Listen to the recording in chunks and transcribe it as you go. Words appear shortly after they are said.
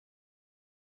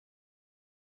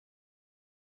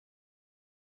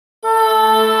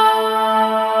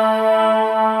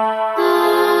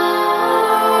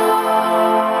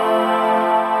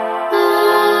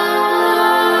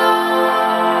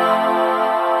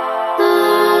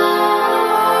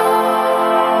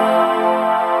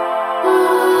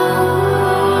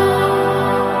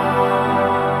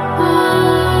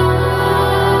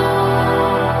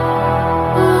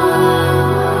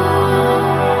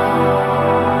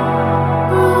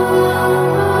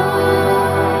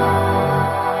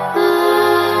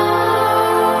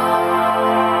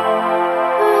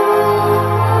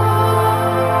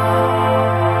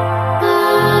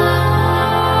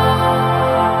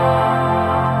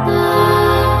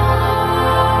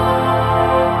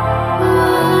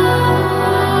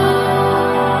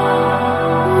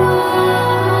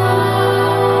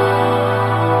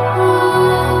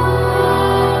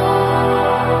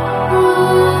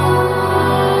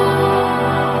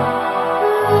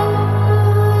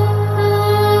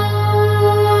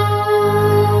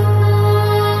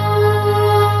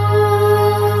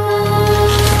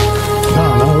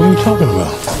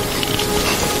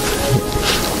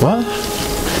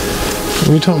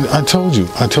We told. I told you.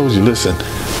 Listen.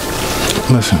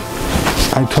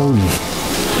 I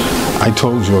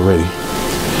told you already.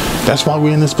 That's why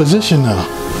we're in this position now.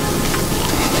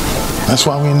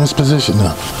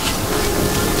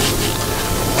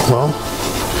 Well,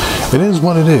 it is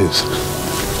what it is.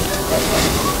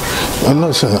 And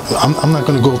listen, I'm not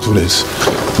going to go through this.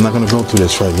 I'm not going to go through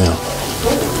this right now.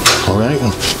 All right?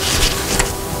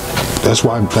 That's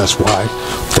why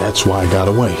I got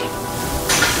away.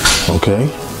 Okay?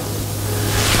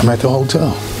 I'm at the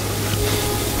hotel.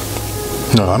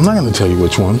 No, I'm not going to tell you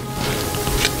which one.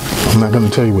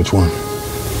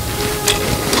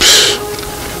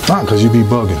 Nah, because you be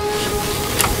bugging.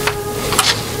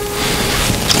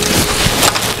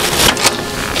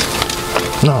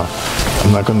 No,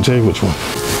 I'm not going to tell you which one.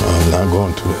 I'm not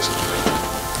going through this.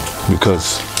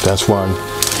 Because that's why,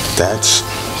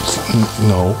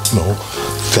 no.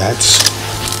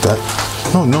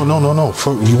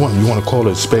 You want to call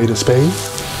it a spade?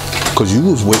 Because you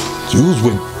was with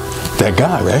that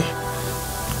guy, right?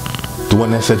 The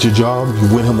one that's at your job, you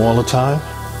with him all the time?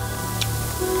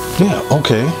 Yeah,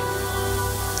 okay.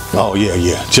 Oh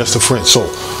yeah, just a friend. So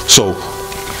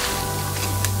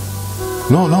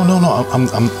no.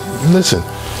 I'm listen,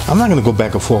 I'm not gonna go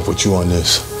back and forth with you on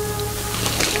this.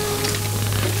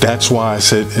 That's why I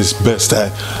said it's best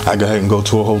that I go ahead and go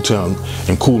to a hotel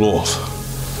and cool off.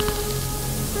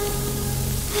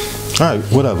 All right,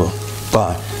 whatever.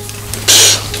 Bye.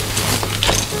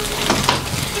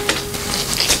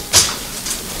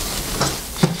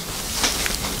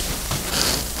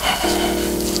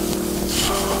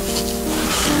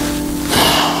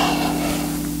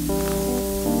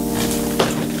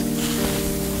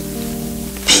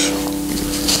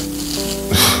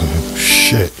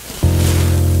 Shit.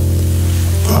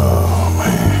 Oh,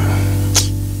 man.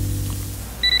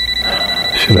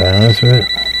 Should I answer it?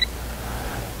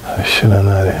 Or should I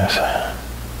not answer?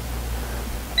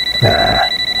 Nah,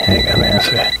 I ain't gonna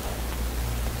answer it.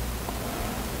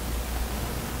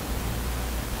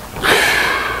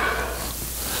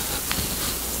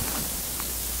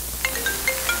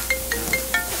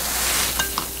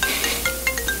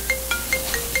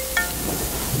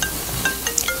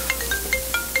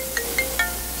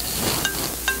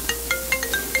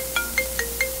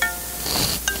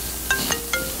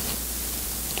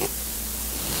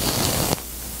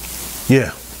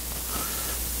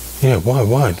 Yeah, why?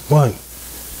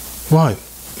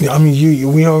 I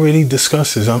mean, we already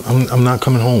discussed this. I'm not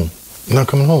coming home.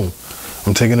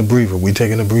 I'm taking a breather. We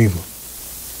taking a breather.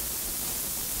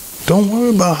 Don't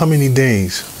worry about how many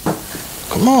days.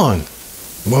 Come on.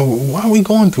 Well, why are we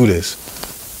going through this?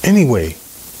 Anyway.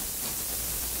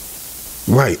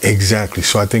 Right, exactly.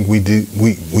 So I think we do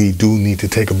need to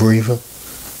take a breather.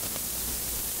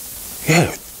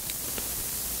 Yeah.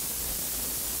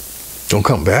 Don't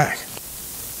come back.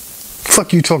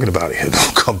 Fuck you talking about here?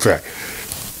 Don't come back.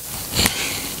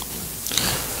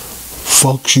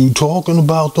 Fuck you talking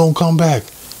about? Don't come back.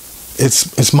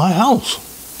 It's my house.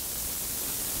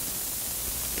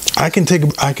 I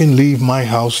can leave my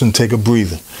house and take a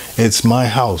breather. It's my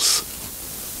house.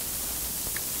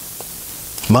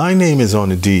 My name is on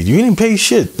the deed. You didn't pay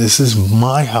shit. This is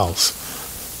my house.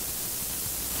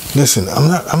 Listen, I'm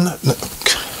not.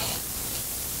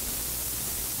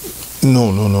 No.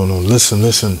 Listen.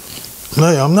 No,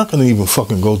 I'm not gonna even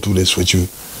fucking go through this with you.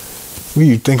 What,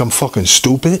 you think I'm fucking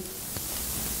stupid?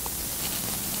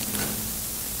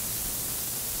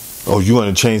 Oh, you want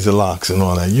to change the locks and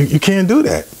all that? You can't do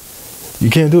that. You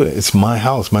can't do it. It's my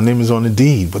house. My name is on the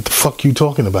deed. What the fuck you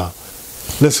talking about?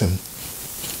 Listen.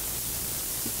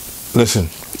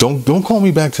 Don't call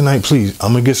me back tonight, please.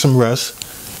 I'm gonna get some rest.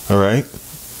 All right.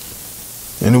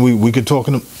 And then we could talk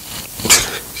in the.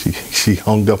 She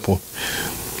hung up on.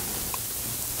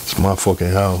 It's my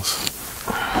fucking house.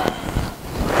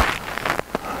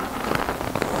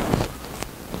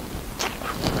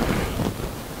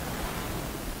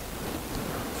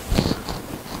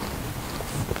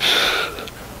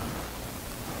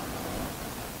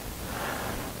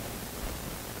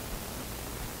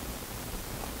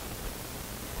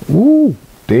 Ooh,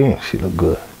 damn, she look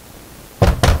good.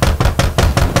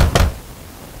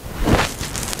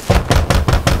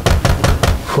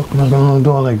 Fuck knocking on the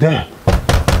door like that.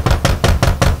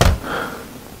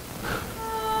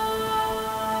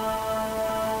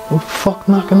 What the fuck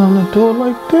knocking on the door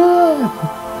like that?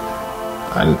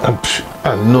 I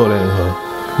know that ain't her.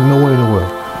 No way in the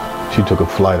world. She took a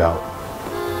flight out.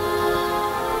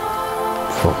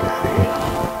 Fuck out of here.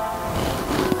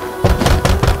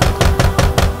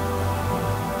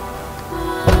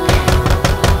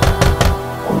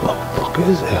 What the fuck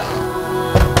is that?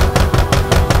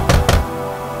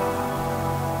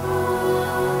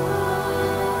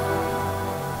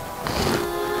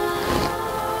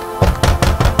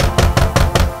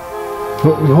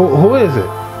 Who is it?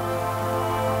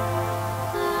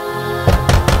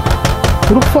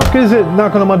 Who the fuck is it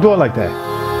knocking on my door like that?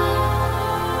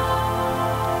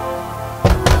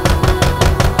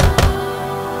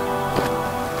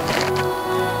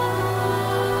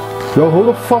 Yo, who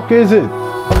the fuck is it?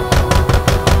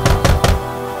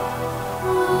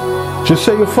 Just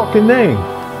say your fucking name.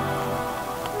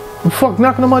 The fuck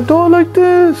knocking on my door like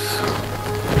this?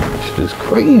 Shit is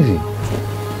crazy.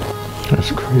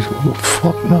 That's crazy. Who the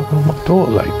fuck knocking on my door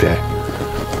like that?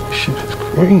 Shit is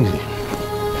crazy.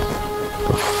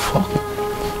 The fuck?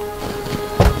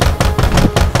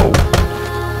 Oh.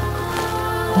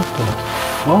 What the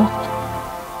fuck?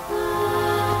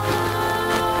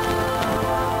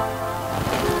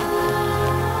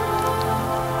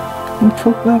 Who the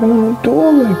fuck knocking on my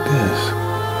door like this?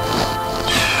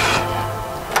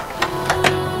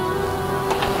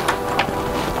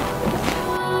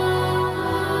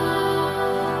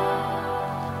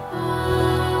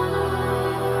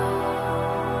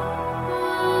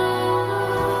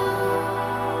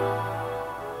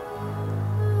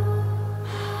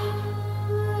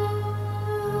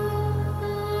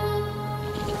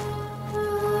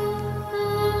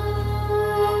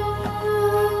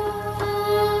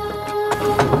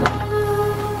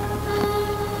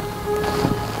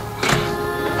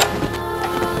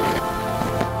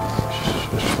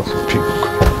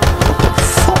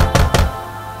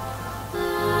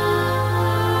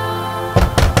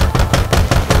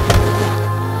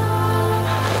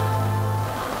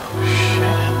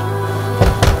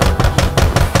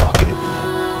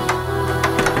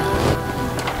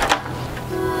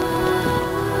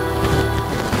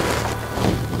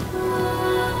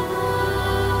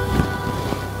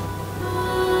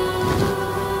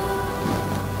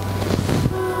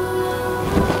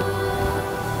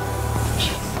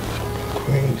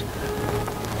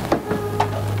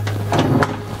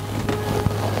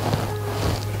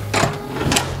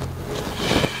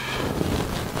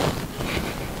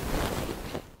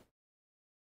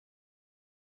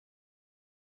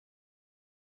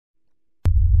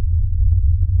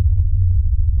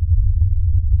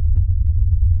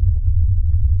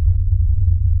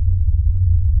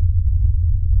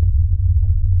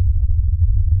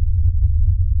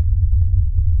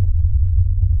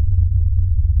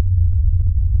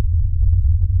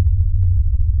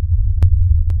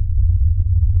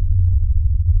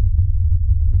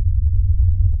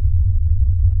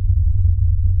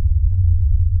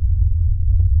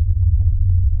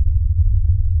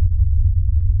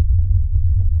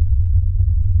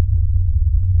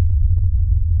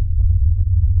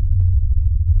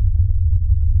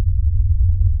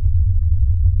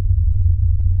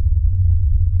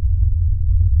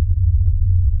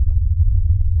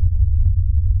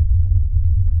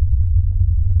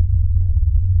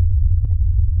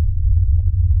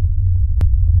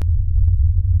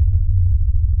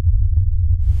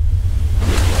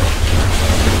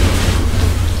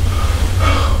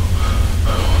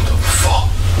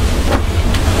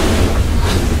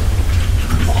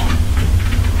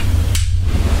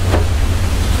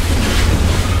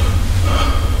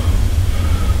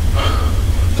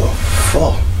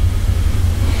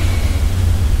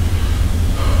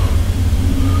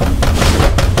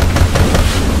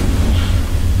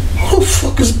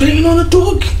 Is banging on the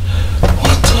door? What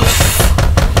the f...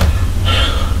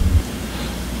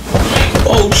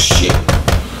 Oh shit.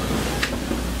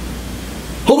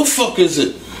 Who the fuck is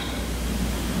it?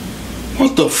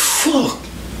 What the fuck?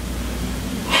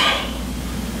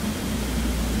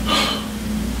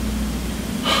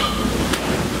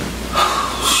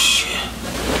 Oh shit.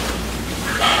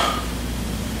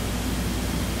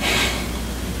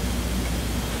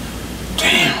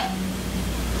 Damn.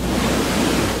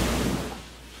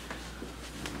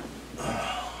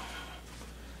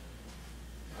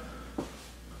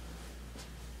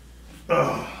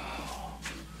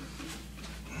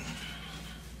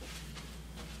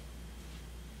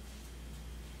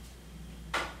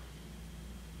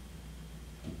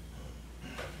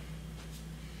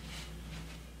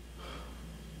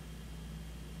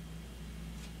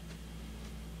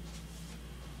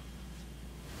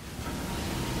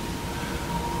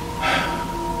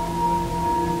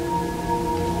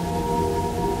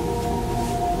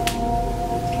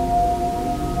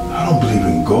 I don't believe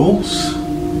in ghosts.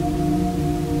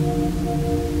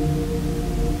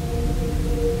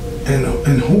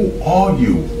 And who are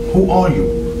you? Who are you?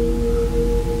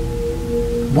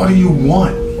 What do you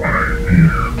want? I'm here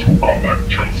to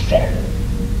collect your phone.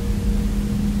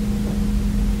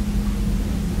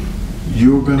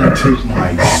 You're gonna take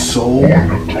my soul? On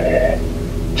the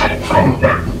call to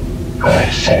collect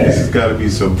Your soul. This has got to be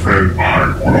some prank shit,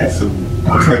 man.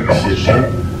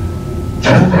 To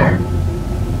them.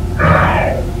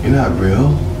 Now. You're not real.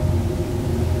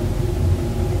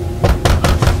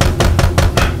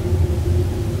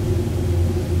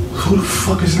 Who the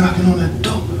fuck is knocking on that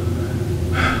door?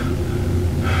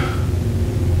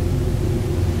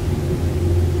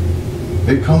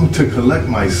 They come to collect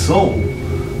my soul.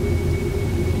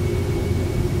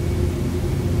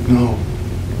 No.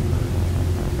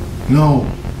 No.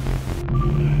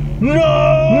 No!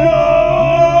 No!